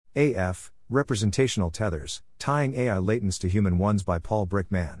AF, Representational Tethers, Tying AI Latents to Human Ones by Paul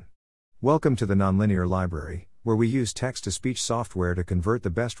Bricman. Welcome to the Nonlinear Library, where we use text-to-speech software to convert the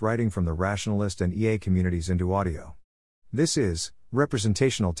best writing from the rationalist and EA communities into audio. This is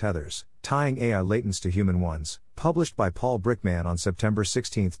Representational Tethers, Tying AI Latents to Human Ones, published by Paul Bricman on September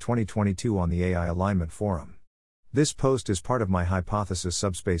 16, 2022 on the AI Alignment Forum. This post is part of my Hypothesis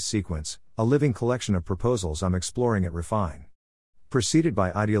Subspace Sequence, a living collection of proposals I'm exploring at Refine. Preceded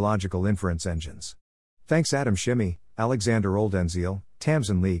by Ideological Inference Engines. Thanks Adam Shimmy, Alexander Oldenziel,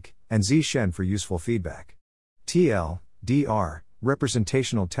 Tamsin Leek, and Z Shen for useful feedback. TL.DR.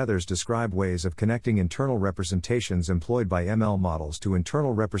 Representational tethers describe ways of connecting internal representations employed by ML models to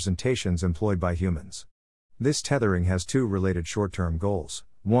internal representations employed by humans. This tethering has two related short-term goals.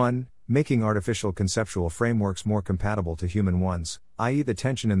 1. Making artificial conceptual frameworks more compatible to human ones, i.e. the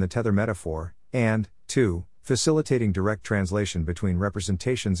tension in the tether metaphor, and 2. Facilitating direct translation between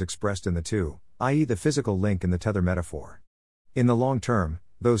representations expressed in the two, i.e. the physical link in the tether metaphor. In the long term,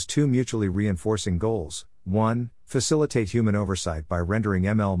 those two mutually reinforcing goals, 1. Facilitate human oversight by rendering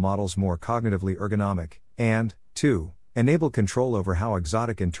ML models more cognitively ergonomic, and 2. Enable control over how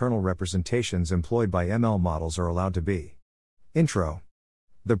exotic internal representations employed by ML models are allowed to be. Intro.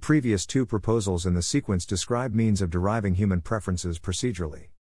 The previous two proposals in the sequence describe means of deriving human preferences procedurally.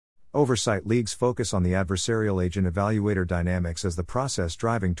 Oversight leagues focus on the adversarial agent-evaluator dynamics as the process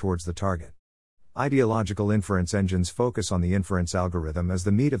driving towards the target. Ideological inference engines focus on the inference algorithm as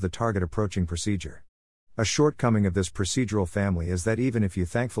the meat of the target approaching procedure. A shortcoming of this procedural family is that even if you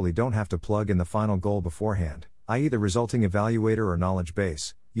thankfully don't have to plug in the final goal beforehand, i.e. the resulting evaluator or knowledge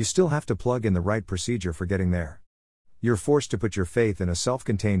base, you still have to plug in the right procedure for getting there. You're forced to put your faith in a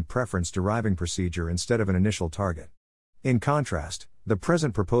self-contained preference-deriving procedure instead of an initial target. In contrast, the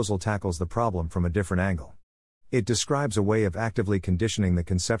present proposal tackles the problem from a different angle. It describes a way of actively conditioning the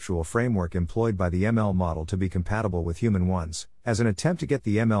conceptual framework employed by the ML model to be compatible with human ones, as an attempt to get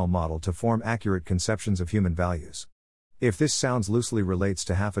the ML model to form accurate conceptions of human values. If this sounds loosely relates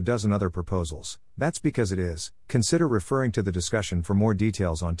to half a dozen other proposals, that's because it is. Consider referring to the discussion for more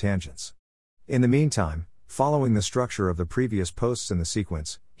details on tangents. In the meantime, following the structure of the previous posts in the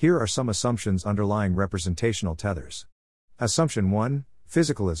sequence, here are some assumptions underlying representational tethers. Assumption 1,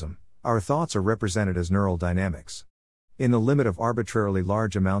 Physicalism. Our thoughts are represented as neural dynamics. In the limit of arbitrarily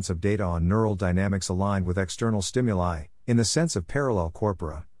large amounts of data on neural dynamics aligned with external stimuli, in the sense of parallel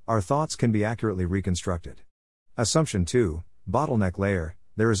corpora, our thoughts can be accurately reconstructed. Assumption 2, Bottleneck layer.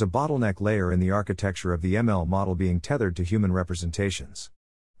 There is a bottleneck layer in the architecture of the ML model being tethered to human representations.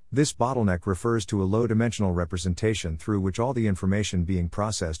 This bottleneck refers to a low-dimensional representation through which all the information being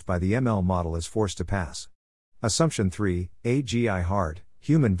processed by the ML model is forced to pass. Assumption 3, AGI hard.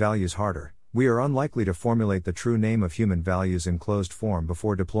 Human values harder. We are unlikely to formulate the true name of human values in closed form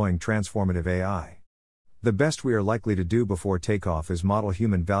before deploying transformative AI. The best we are likely to do before takeoff is model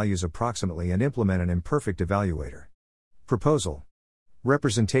human values approximately and implement an imperfect evaluator. Proposal.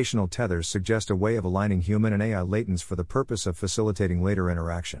 Representational tethers suggest a way of aligning human and AI latents for the purpose of facilitating later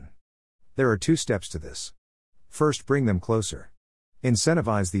interaction. There are two steps to this. First, bring them closer.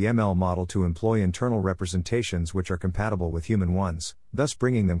 Incentivize the ML model to employ internal representations which are compatible with human ones, thus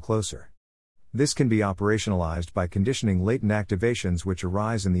bringing them closer. This can be operationalized by conditioning latent activations which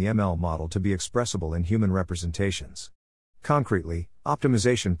arise in the ML model to be expressible in human representations. Concretely,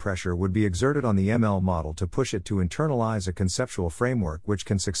 optimization pressure would be exerted on the ML model to push it to internalize a conceptual framework which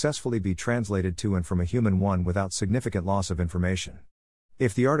can successfully be translated to and from a human one without significant loss of information.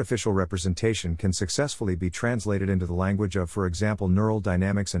 If the artificial representation can successfully be translated into the language of, for example, neural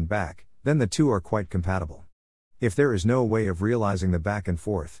dynamics and back, then the two are quite compatible. If there is no way of realizing the back and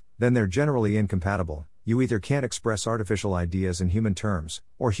forth, then they're generally incompatible. You either can't express artificial ideas in human terms,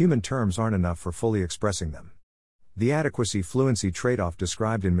 or human terms aren't enough for fully expressing them. The adequacy-fluency trade-off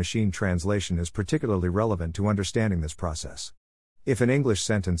described in machine translation is particularly relevant to understanding this process. If an English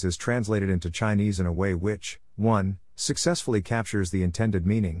sentence is translated into Chinese in a way which, 1. Successfully captures the intended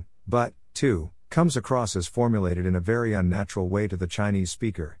meaning, but, 2. Comes across as formulated in a very unnatural way to the Chinese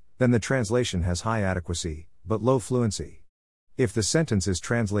speaker, then the translation has high adequacy, but low fluency. If the sentence is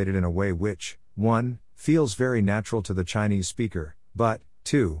translated in a way which, 1. Feels very natural to the Chinese speaker, but,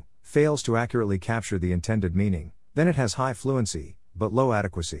 2. Fails to accurately capture the intended meaning, then it has high fluency, but low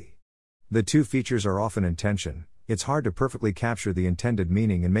adequacy. The two features are often in tension. It's hard to perfectly capture the intended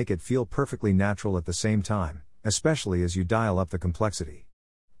meaning and make it feel perfectly natural at the same time, especially as you dial up the complexity.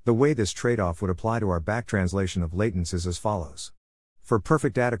 The way this trade-off would apply to our back translation of latents is as follows. For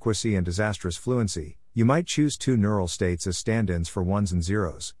perfect adequacy and disastrous fluency, you might choose two neural states as stand-ins for ones and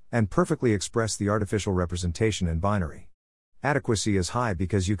zeros, and perfectly express the artificial representation in binary. Adequacy is high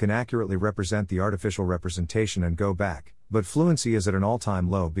because you can accurately represent the artificial representation and go back, but fluency is at an all-time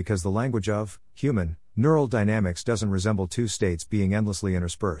low because the language of human neural dynamics doesn't resemble two states being endlessly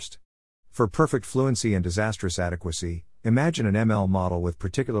interspersed. For perfect fluency and disastrous adequacy, imagine an ML model with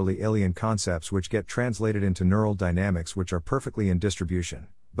particularly alien concepts which get translated into neural dynamics which are perfectly in distribution,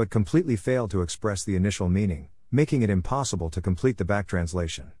 but completely fail to express the initial meaning, making it impossible to complete the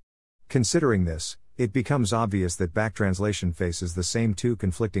backtranslation. Considering this, it becomes obvious that backtranslation faces the same two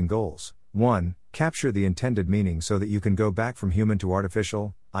conflicting goals. 1. Capture the intended meaning so that you can go back from human to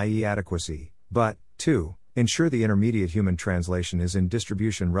artificial, i.e. adequacy, but, 2. Ensure the intermediate human translation is in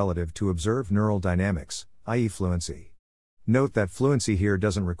distribution relative to observed neural dynamics, i.e. fluency. Note that fluency here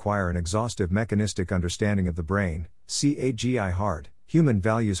doesn't require an exhaustive mechanistic understanding of the brain, CAGI hard, human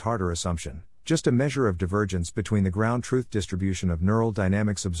values harder assumption, just a measure of divergence between the ground truth distribution of neural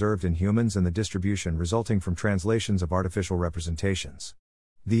dynamics observed in humans and the distribution resulting from translations of artificial representations.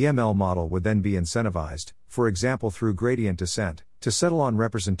 The ML model would then be incentivized, for example through gradient descent, to settle on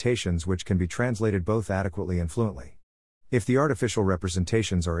representations which can be translated both adequately and fluently. If the artificial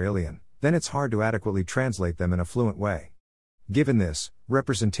representations are alien, then it's hard to adequately translate them in a fluent way. Given this,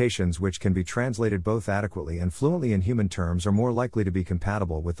 representations which can be translated both adequately and fluently in human terms are more likely to be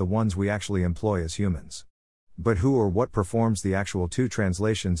compatible with the ones we actually employ as humans. But who or what performs the actual two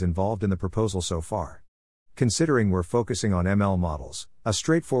translations involved in the proposal so far? Considering we're focusing on ML models, a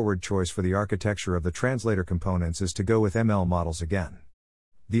straightforward choice for the architecture of the translator components is to go with ML models again.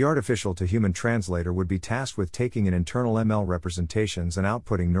 The artificial to human translator would be tasked with taking in internal ML representations and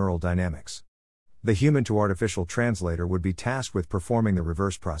outputting neural dynamics. The human to artificial translator would be tasked with performing the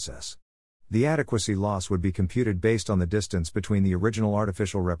reverse process. The adequacy loss would be computed based on the distance between the original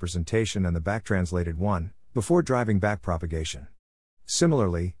artificial representation and the backtranslated one, before driving backpropagation.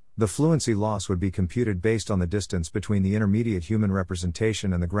 Similarly, the fluency loss would be computed based on the distance between the intermediate human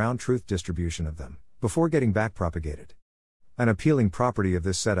representation and the ground truth distribution of them, before getting backpropagated. An appealing property of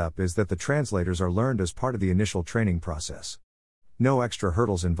this setup is that the translators are learned as part of the initial training process. No extra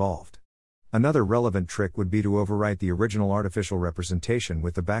hurdles involved. Another relevant trick would be to overwrite the original artificial representation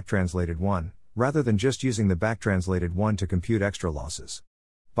with the backtranslated one, rather than just using the backtranslated one to compute extra losses.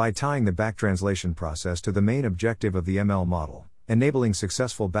 By tying the backtranslation process to the main objective of the ML model, enabling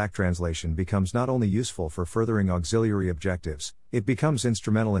successful backtranslation becomes not only useful for furthering auxiliary objectives, it becomes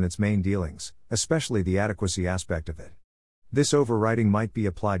instrumental in its main dealings, especially the adequacy aspect of it. This overwriting might be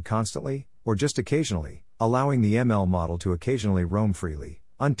applied constantly, or just occasionally, allowing the ML model to occasionally roam freely,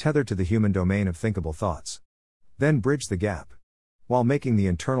 untethered to the human domain of thinkable thoughts. Then bridge the gap. While making the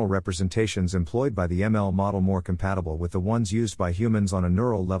internal representations employed by the ML model more compatible with the ones used by humans on a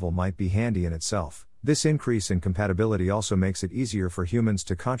neural level might be handy in itself, this increase in compatibility also makes it easier for humans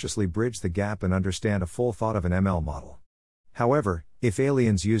to consciously bridge the gap and understand a full thought of an ML model. However, if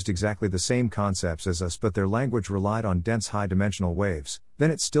aliens used exactly the same concepts as us but their language relied on dense high-dimensional waves, then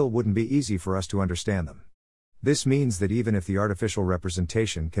it still wouldn't be easy for us to understand them. This means that even if the artificial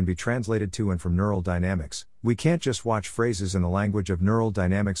representation can be translated to and from neural dynamics, we can't just watch phrases in the language of neural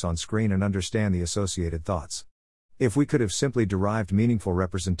dynamics on screen and understand the associated thoughts. If we could have simply derived meaningful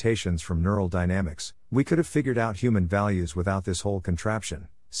representations from neural dynamics, we could have figured out human values without this whole contraption.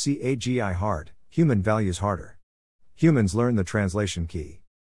 CAGI hard, human values harder. Humans learn the translation key.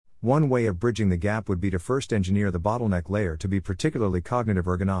 One way of bridging the gap would be to first engineer the bottleneck layer to be particularly cognitive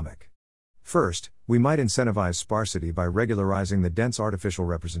ergonomic. First, we might incentivize sparsity by regularizing the dense artificial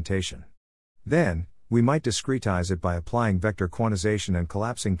representation. Then, we might discretize it by applying vector quantization and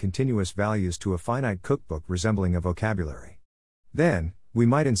collapsing continuous values to a finite cookbook resembling a vocabulary. Then, we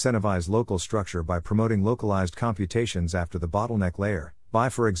might incentivize local structure by promoting localized computations after the bottleneck layer, by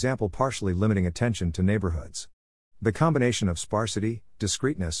for example partially limiting attention to neighborhoods. The combination of sparsity,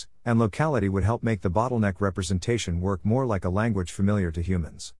 discreteness, and locality would help make the bottleneck representation work more like a language familiar to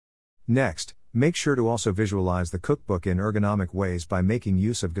humans. Next, make sure to also visualize the cookbook in ergonomic ways by making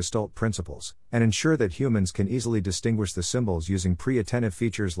use of Gestalt principles, and ensure that humans can easily distinguish the symbols using pre-attentive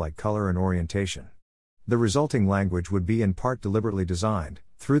features like color and orientation. The resulting language would be in part deliberately designed,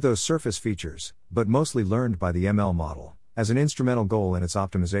 through those surface features, but mostly learned by the ML model, as an instrumental goal in its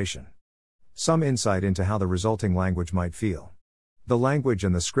optimization. Some insight into how the resulting language might feel. The language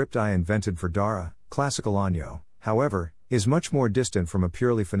and the script I invented for Dara, classical Anyo, however, is much more distant from a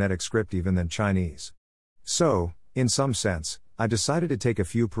purely phonetic script even than Chinese. So, in some sense, I decided to take a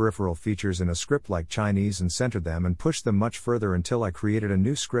few peripheral features in a script like Chinese and centered them and pushed them much further until I created a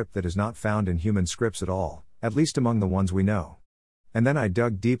new script that is not found in human scripts at all, at least among the ones we know. And then I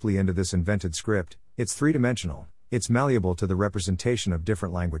dug deeply into this invented script. It's three-dimensional, it's malleable to the representation of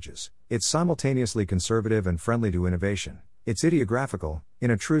different languages, it's simultaneously conservative and friendly to innovation, It's ideographical, in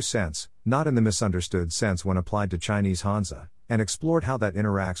a true sense, not in the misunderstood sense when applied to Chinese Hanzi, and explored how that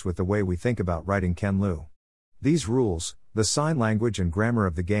interacts with the way we think about writing Qianlu. These rules, the sign language and grammar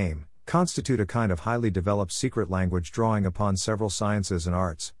of the game, constitute a kind of highly developed secret language drawing upon several sciences and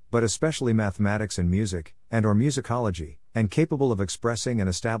arts, but especially mathematics and music, and/or musicology, and capable of expressing and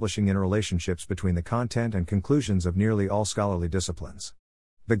establishing interrelationships between the content and conclusions of nearly all scholarly disciplines.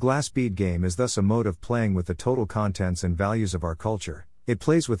 The glass bead game is thus a mode of playing with the total contents and values of our culture. It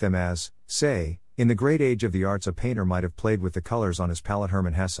plays with them as, say, in the great age of the arts a painter might have played with the colors on his palette.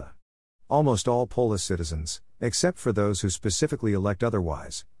 Hermann Hesse. Almost all Polish citizens, except for those who specifically elect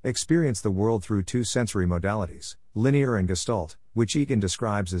otherwise, experience the world through two sensory modalities, linear and gestalt, which Egan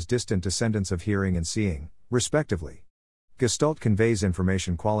describes as distant descendants of hearing and seeing, respectively. Gestalt conveys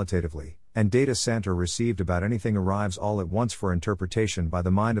information qualitatively, and data sent or received about anything arrives all at once for interpretation by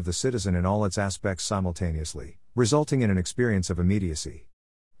the mind of the citizen in all its aspects simultaneously, resulting in an experience of immediacy.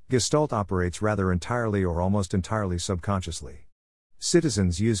 Gestalt operates rather entirely or almost entirely subconsciously.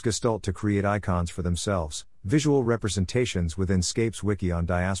 Citizens use Gestalt to create icons for themselves, visual representations within Scape's wiki on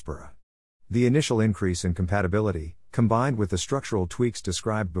diaspora. The initial increase in compatibility, combined with the structural tweaks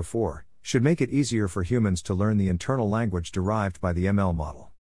described before, should make it easier for humans to learn the internal language derived by the ML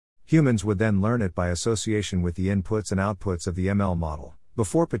model. Humans would then learn it by association with the inputs and outputs of the ML model,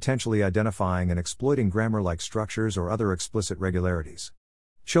 before potentially identifying and exploiting grammar-like structures or other explicit regularities.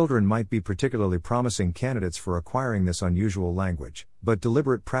 Children might be particularly promising candidates for acquiring this unusual language, but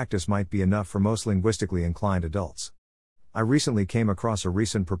deliberate practice might be enough for most linguistically inclined adults. I recently came across a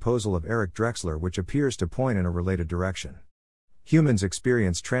recent proposal of Eric Drexler which appears to point in a related direction. Humans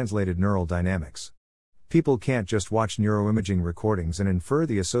experience translated neural dynamics. People can't just watch neuroimaging recordings and infer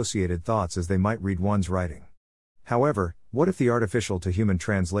the associated thoughts as they might read one's writing. However, what if the artificial-to-human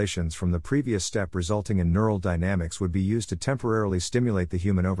translations from the previous step resulting in neural dynamics would be used to temporarily stimulate the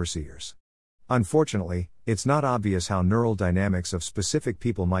human overseers? Unfortunately, it's not obvious how neural dynamics of specific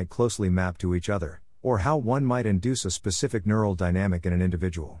people might closely map to each other, or how one might induce a specific neural dynamic in an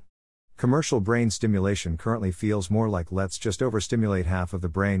individual. Commercial brain stimulation currently feels more like let's just overstimulate half of the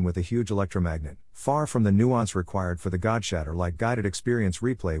brain with a huge electromagnet, far from the nuance required for the Godshatter-like guided experience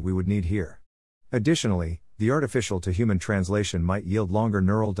replay we would need here. Additionally, the artificial-to-human translation might yield longer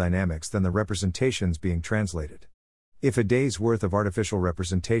neural dynamics than the representations being translated. If a day's worth of artificial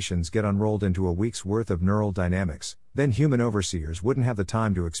representations get unrolled into a week's worth of neural dynamics, then human overseers wouldn't have the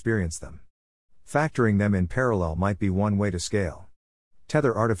time to experience them. Factoring them in parallel might be one way to scale.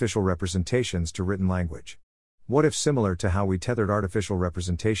 Tether artificial representations to written language. What if, similar to how we tethered artificial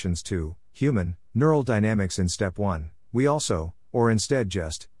representations to human neural dynamics in step 1, we also, or instead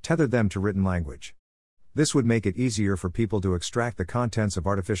just, tethered them to written language? This would make it easier for people to extract the contents of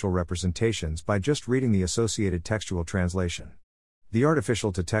artificial representations by just reading the associated textual translation. The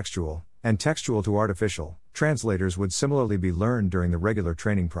artificial to textual, and textual to artificial, translators would similarly be learned during the regular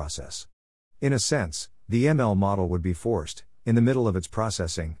training process. In a sense, the ML model would be forced, in the middle of its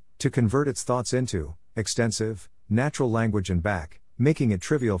processing, to convert its thoughts into extensive, natural language and back, making it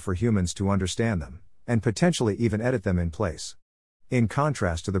trivial for humans to understand them, and potentially even edit them in place. In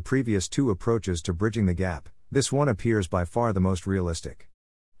contrast to the previous two approaches to bridging the gap, this one appears by far the most realistic.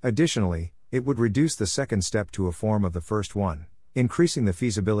 Additionally, it would reduce the second step to a form of the first one, increasing the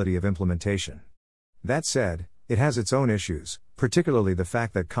feasibility of implementation. That said, it has its own issues, particularly the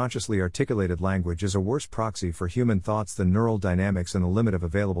fact that consciously articulated language is a worse proxy for human thoughts than neural dynamics and the limit of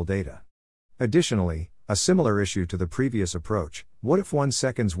available data. Additionally, a similar issue to the previous approach, what if 1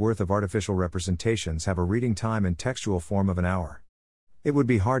 second's worth of artificial representations have a reading time in textual form of an hour? It would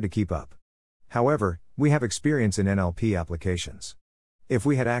be hard to keep up. However, we have experience in NLP applications. If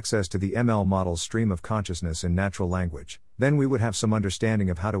we had access to the ML model's stream of consciousness in natural language, then we would have some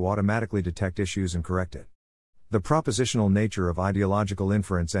understanding of how to automatically detect issues and correct it. The propositional nature of ideological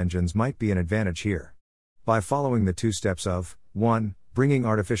inference engines might be an advantage here. By following the two steps of 1. Bringing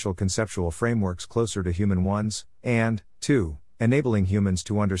artificial conceptual frameworks closer to human ones, and 2. Enabling humans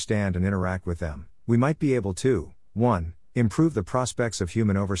to understand and interact with them, we might be able to 1. Improve the prospects of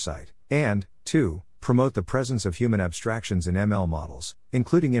human oversight, and 2. Promote the presence of human abstractions in ML models,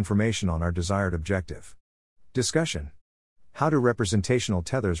 including information on our desired objective. Discussion. How do representational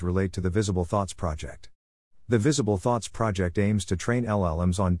tethers relate to the Visible Thoughts project? The Visible Thoughts project aims to train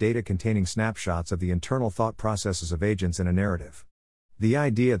LLMs on data containing snapshots of the internal thought processes of agents in a narrative. The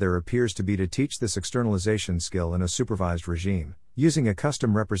idea there appears to be to teach this externalization skill in a supervised regime, using a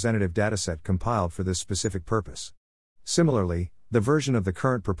custom representative dataset compiled for this specific purpose. Similarly, the version of the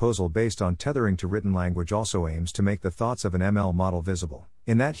current proposal based on tethering to written language also aims to make the thoughts of an ML model visible,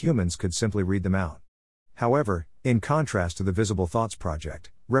 in that humans could simply read them out. However, in contrast to the Visible Thoughts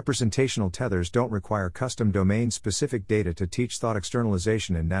project, representational tethers don't require custom domain-specific data to teach thought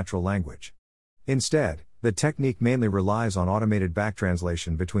externalization in natural language. Instead, the technique mainly relies on automated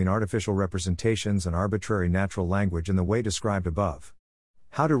backtranslation between artificial representations and arbitrary natural language in the way described above.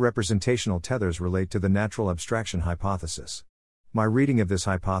 How do representational tethers relate to the natural abstraction hypothesis? My reading of this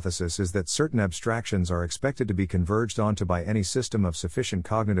hypothesis is that certain abstractions are expected to be converged onto by any system of sufficient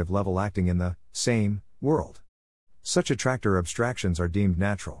cognitive level acting in the same world. Such attractor abstractions are deemed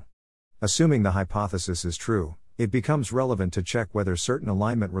natural. Assuming the hypothesis is true, it becomes relevant to check whether certain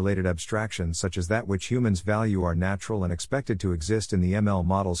alignment-related abstractions such as that which humans value are natural and expected to exist in the ML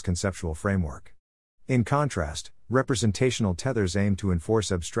model's conceptual framework. In contrast, representational tethers aim to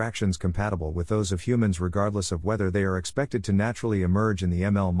enforce abstractions compatible with those of humans regardless of whether they are expected to naturally emerge in the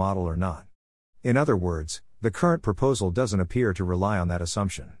ML model or not. In other words, the current proposal doesn't appear to rely on that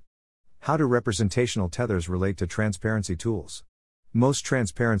assumption. How do representational tethers relate to transparency tools? Most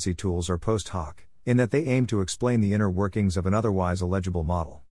transparency tools are post hoc, in that they aim to explain the inner workings of an otherwise illegible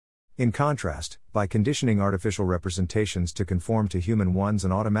model. In contrast, by conditioning artificial representations to conform to human ones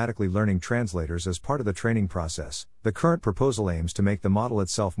and automatically learning translators as part of the training process, the current proposal aims to make the model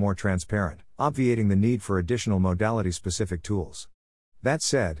itself more transparent, obviating the need for additional modality-specific tools. That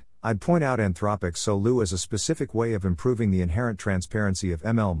said, I'd point out Anthropic's SOLU as a specific way of improving the inherent transparency of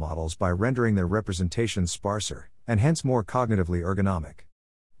ML models by rendering their representations sparser, and hence more cognitively ergonomic.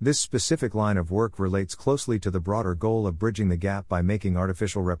 This specific line of work relates closely to the broader goal of bridging the gap by making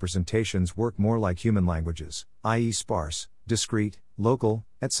artificial representations work more like human languages, i.e. sparse, discrete, local,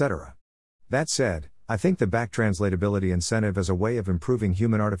 etc. That said, I think the backtranslatability incentive as a way of improving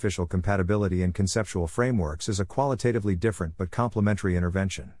human-artificial compatibility in conceptual frameworks is a qualitatively different but complementary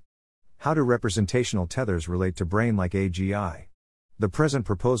intervention. How do representational tethers relate to brain-like AGI? The present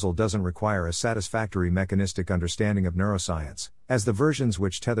proposal doesn't require a satisfactory mechanistic understanding of neuroscience, as the versions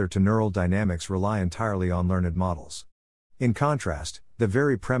which tether to neural dynamics rely entirely on learned models. In contrast, the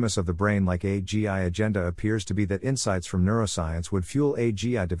very premise of the brain-like AGI agenda appears to be that insights from neuroscience would fuel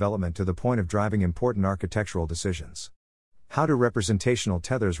AGI development to the point of driving important architectural decisions. How do representational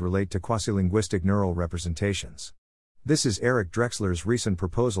tethers relate to quasi-linguistic neural representations? This is Eric Drexler's recent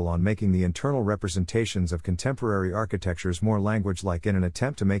proposal on making the internal representations of contemporary architectures more language-like in an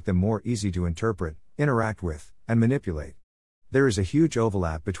attempt to make them more easy to interpret, interact with, and manipulate. There is a huge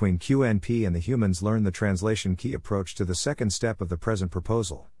overlap between QNP and the humans learn the translation key approach to the second step of the present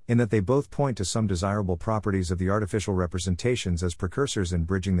proposal, in that they both point to some desirable properties of the artificial representations as precursors in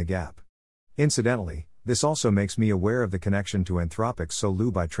bridging the gap. Incidentally, this also makes me aware of the connection to Anthropic's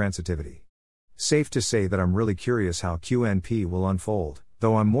SOLU by transitivity. Safe to say that I'm really curious how QNP will unfold,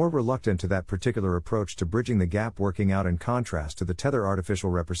 though I'm more reluctant to that particular approach to bridging the gap working out in contrast to the tether artificial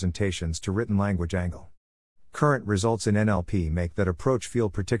representations to written language angle. Current results in NLP make that approach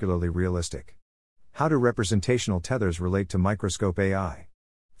feel particularly realistic. How do representational tethers relate to microscope AI?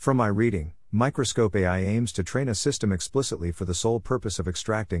 From my reading, microscope AI aims to train a system explicitly for the sole purpose of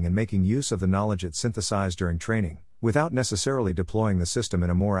extracting and making use of the knowledge it synthesized during training, without necessarily deploying the system in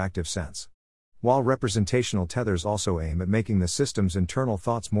a more active sense. While representational tethers also aim at making the system's internal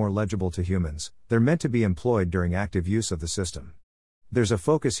thoughts more legible to humans, they're meant to be employed during active use of the system. There's a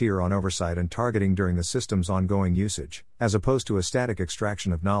focus here on oversight and targeting during the system's ongoing usage, as opposed to a static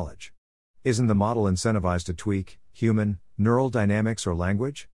extraction of knowledge. Isn't the model incentivized to tweak human neural dynamics or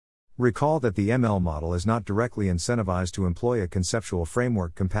language? Recall that the ML model is not directly incentivized to employ a conceptual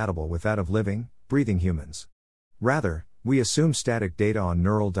framework compatible with that of living, breathing humans. Rather, we assume static data on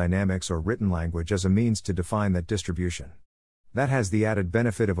neural dynamics or written language as a means to define that distribution. That has the added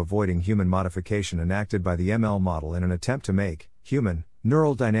benefit of avoiding human modification enacted by the ML model in an attempt to make human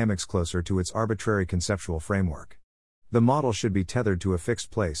neural dynamics closer to its arbitrary conceptual framework. The model should be tethered to a fixed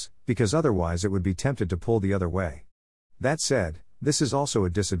place, because otherwise it would be tempted to pull the other way. That said, this is also a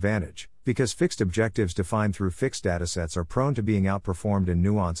disadvantage, because fixed objectives defined through fixed datasets are prone to being outperformed in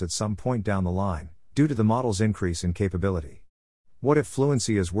nuance at some point down the line, due to the model's increase in capability. What if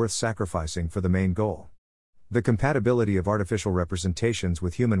fluency is worth sacrificing for the main goal? The compatibility of artificial representations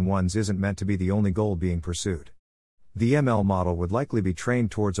with human ones isn't meant to be the only goal being pursued. The ML model would likely be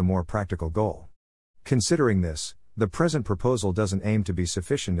trained towards a more practical goal. Considering this, the present proposal doesn't aim to be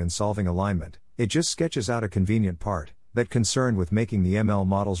sufficient in solving alignment, it just sketches out a convenient part, that concern with making the ML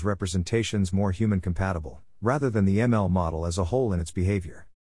model's representations more human compatible, rather than the ML model as a whole in its behavior.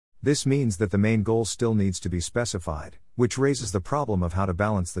 This means that the main goal still needs to be specified, which raises the problem of how to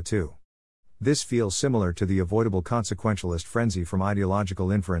balance the two. This feels similar to the avoidable consequentialist frenzy from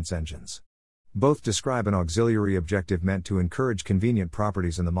ideological inference engines. Both describe an auxiliary objective meant to encourage convenient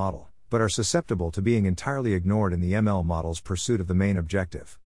properties in the model, but are susceptible to being entirely ignored in the ML model's pursuit of the main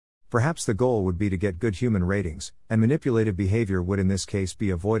objective. Perhaps the goal would be to get good human ratings, and manipulative behavior would in this case be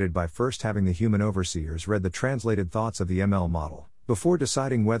avoided by first having the human overseers read the translated thoughts of the ML model, before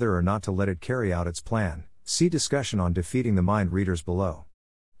deciding whether or not to let it carry out its plan. See discussion on defeating the mind readers below.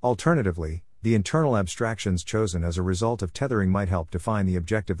 Alternatively, the internal abstractions chosen as a result of tethering might help define the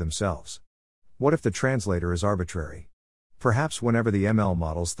objective themselves. What if the translator is arbitrary? Perhaps whenever the ML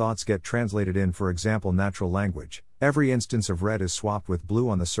model's thoughts get translated in, for example, natural language, every instance of red is swapped with blue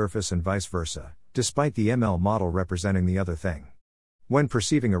on the surface and vice versa, despite the ML model representing the other thing. When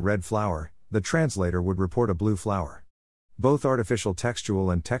perceiving a red flower, the translator would report a blue flower. Both artificial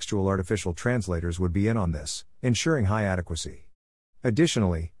textual and textual artificial translators would be in on this, ensuring high adequacy.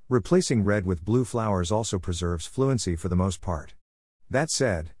 Additionally, replacing red with blue flowers also preserves fluency for the most part. That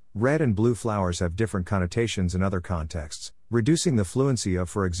said, red and blue flowers have different connotations in other contexts, reducing the fluency of,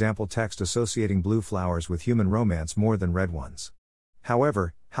 for example, text associating blue flowers with human romance more than red ones.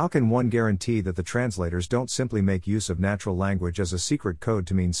 However, how can one guarantee that the translators don't simply make use of natural language as a secret code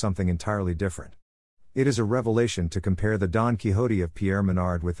to mean something entirely different? It is a revelation to compare the Don Quixote of Pierre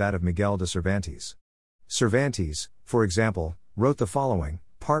Menard with that of Miguel de Cervantes. Cervantes, for example, wrote the following: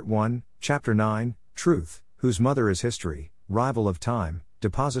 Part 1, Chapter 9, Truth, whose mother is history, rival of time,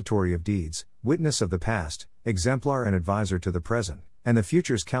 depository of deeds, witness of the past, exemplar and advisor to the present, and the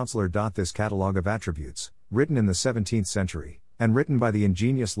future's counselor. This catalogue of attributes, written in the 17th century, and written by the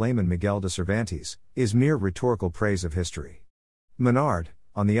ingenious layman Miguel de Cervantes, is mere rhetorical praise of history. Menard,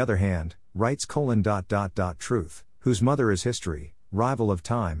 on the other hand, writes: Truth, whose mother is history, rival of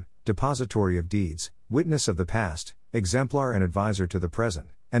time, depository of deeds, witness of the past, exemplar and advisor to the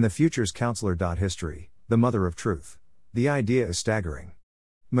present, and the future's counselor. History, the mother of truth. The idea is staggering.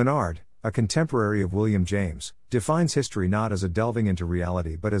 Menard, a contemporary of William James, defines history not as a delving into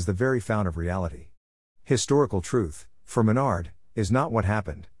reality but as the very fount of reality. Historical truth, for Menard, is not what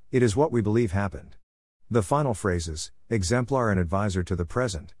happened, it is what we believe happened. The final phrases, exemplar and advisor to the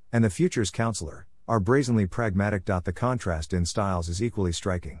present, and the future's counselor, are brazenly pragmatic. The contrast in styles is equally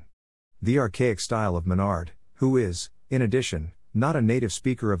striking. The archaic style of Menard, who is, in addition, not a native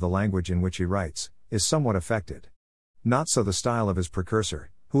speaker of the language in which he writes, is somewhat affected. Not so the style of his precursor,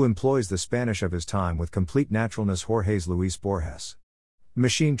 who employs the Spanish of his time with complete naturalness. Jorge Luis Borges.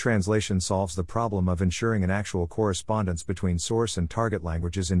 Machine translation solves the problem of ensuring an actual correspondence between source and target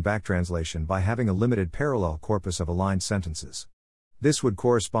languages in backtranslation by having a limited parallel corpus of aligned sentences. This would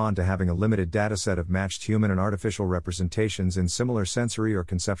correspond to having a limited dataset of matched human and artificial representations in similar sensory or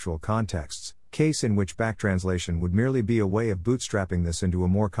conceptual contexts, case in which backtranslation would merely be a way of bootstrapping this into a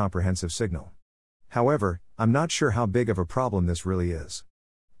more comprehensive signal. However, I'm not sure how big of a problem this really is.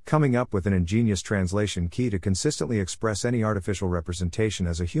 Coming up with an ingenious translation key to consistently express any artificial representation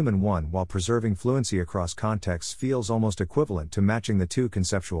as a human one while preserving fluency across contexts feels almost equivalent to matching the two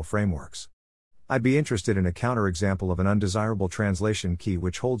conceptual frameworks. I'd be interested in a counterexample of an undesirable translation key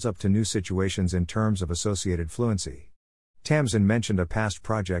which holds up to new situations in terms of associated fluency. Tamsin mentioned a past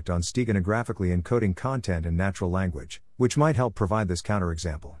project on steganographically encoding content in natural language, which might help provide this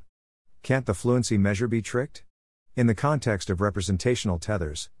counterexample. Can't the fluency measure be tricked? In the context of representational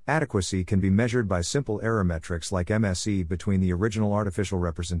tethers, adequacy can be measured by simple error metrics like MSE between the original artificial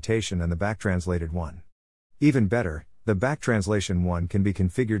representation and the backtranslated one. Even better, the backtranslation one can be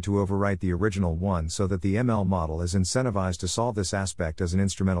configured to overwrite the original one so that the ML model is incentivized to solve this aspect as an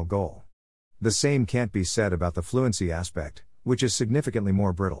instrumental goal. The same can't be said about the fluency aspect, which is significantly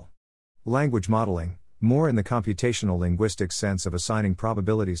more brittle. Language modeling, more in the computational linguistics sense of assigning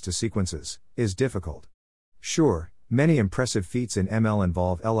probabilities to sequences, is difficult. Sure, many impressive feats in ML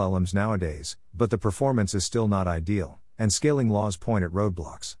involve LLMs nowadays, but the performance is still not ideal, and scaling laws point at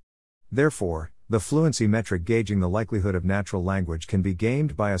roadblocks. Therefore, the fluency metric gauging the likelihood of natural language can be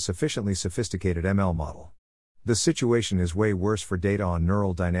gamed by a sufficiently sophisticated ML model. The situation is way worse for data on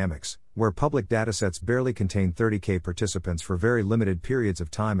neural dynamics, where public datasets barely contain 30K participants for very limited periods of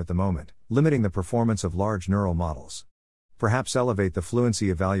time at the moment, limiting the performance of large neural models. Perhaps elevate the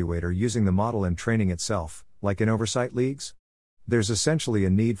fluency evaluator using the model in training itself, like in oversight leagues? There's essentially a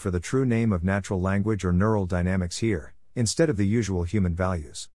need for the true name of natural language or neural dynamics here, instead of the usual human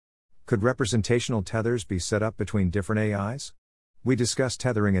values. Could representational tethers be set up between different AIs? We discussed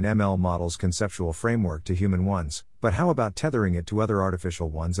tethering an ML model's conceptual framework to human ones, but how about tethering it to other artificial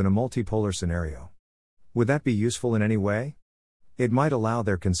ones in a multipolar scenario? Would that be useful in any way? It might allow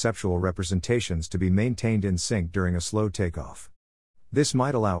their conceptual representations to be maintained in sync during a slow takeoff. This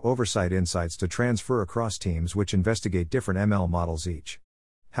might allow oversight insights to transfer across teams which investigate different ML models each.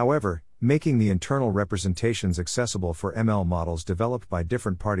 However, Making the internal representations accessible for ML models developed by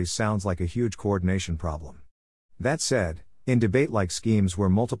different parties sounds like a huge coordination problem. That said, in debate-like schemes where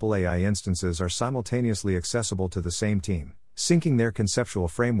multiple AI instances are simultaneously accessible to the same team, syncing their conceptual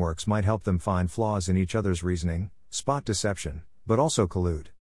frameworks might help them find flaws in each other's reasoning, spot deception, but also collude.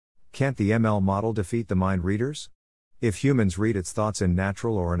 Can't the ML model defeat the mind readers? If humans read its thoughts in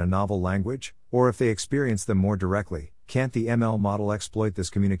natural or in a novel language, or if they experience them more directly, can't the ML model exploit this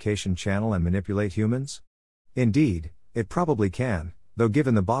communication channel and manipulate humans? Indeed, it probably can, though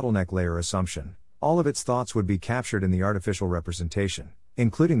given the bottleneck layer assumption, all of its thoughts would be captured in the artificial representation,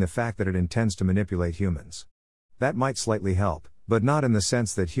 including the fact that it intends to manipulate humans. That might slightly help, but not in the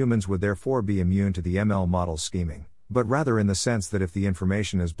sense that humans would therefore be immune to the ML model's scheming, but rather in the sense that if the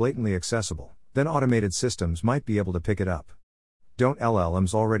information is blatantly accessible, then automated systems might be able to pick it up. Don't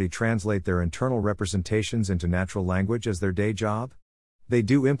LLMs already translate their internal representations into natural language as their day job? They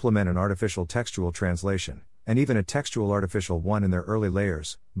do implement an artificial textual translation, and even a textual artificial one in their early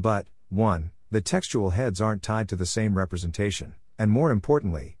layers, but, 1. The textual heads aren't tied to the same representation, and more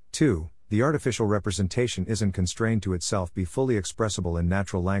importantly, 2. The artificial representation isn't constrained to itself be fully expressible in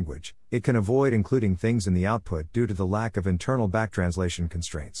natural language, it can avoid including things in the output due to the lack of internal backtranslation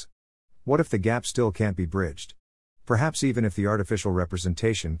constraints. What if the gap still can't be bridged? Perhaps even if the artificial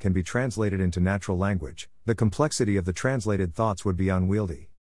representation can be translated into natural language, the complexity of the translated thoughts would be unwieldy.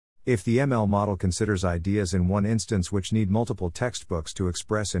 If the ML model considers ideas in one instance which need multiple textbooks to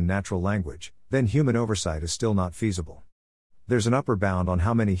express in natural language, then human oversight is still not feasible. There's an upper bound on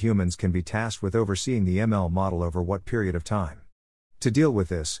how many humans can be tasked with overseeing the ML model over what period of time. To deal with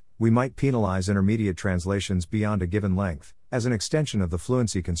this, we might penalize intermediate translations beyond a given length, as an extension of the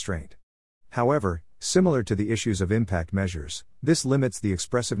fluency constraint. However, similar to the issues of impact measures, this limits the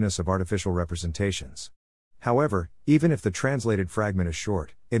expressiveness of artificial representations. However, even if the translated fragment is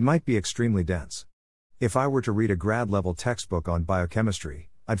short, it might be extremely dense. If I were to read a grad-level textbook on biochemistry,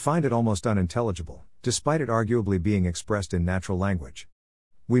 I'd find it almost unintelligible, despite it arguably being expressed in natural language.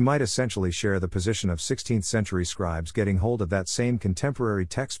 We might essentially share the position of 16th-century scribes getting hold of that same contemporary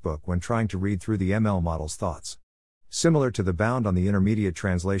textbook when trying to read through the ML model's thoughts. Similar to the bound on the intermediate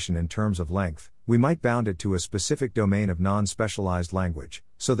translation in terms of length, we might bound it to a specific domain of non-specialized language,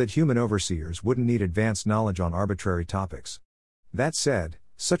 so that human overseers wouldn't need advanced knowledge on arbitrary topics. That said,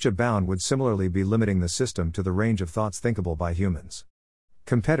 such a bound would similarly be limiting the system to the range of thoughts thinkable by humans.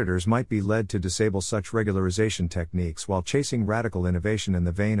 Competitors might be led to disable such regularization techniques while chasing radical innovation in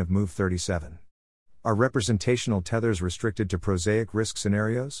the vein of Move 37. Are representational tethers restricted to prosaic risk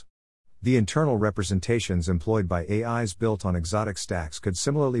scenarios? The internal representations employed by AIs built on exotic stacks could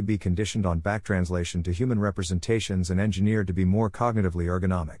similarly be conditioned on backtranslation to human representations and engineered to be more cognitively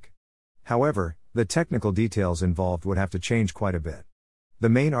ergonomic. However, the technical details involved would have to change quite a bit. The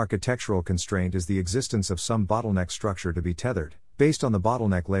main architectural constraint is the existence of some bottleneck structure to be tethered, based on the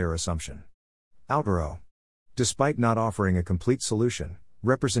bottleneck layer assumption. Outro. Despite not offering a complete solution,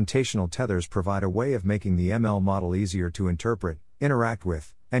 representational tethers provide a way of making the ML model easier to interpret, interact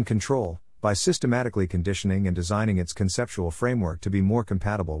with, and control, by systematically conditioning and designing its conceptual framework to be more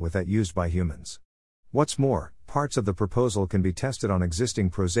compatible with that used by humans. What's more, parts of the proposal can be tested on existing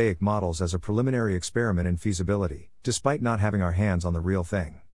prosaic models as a preliminary experiment in feasibility, despite not having our hands on the real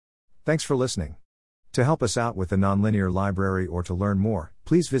thing. Thanks for listening. To help us out with the Nonlinear Library or to learn more,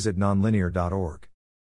 please visit nonlinear.org.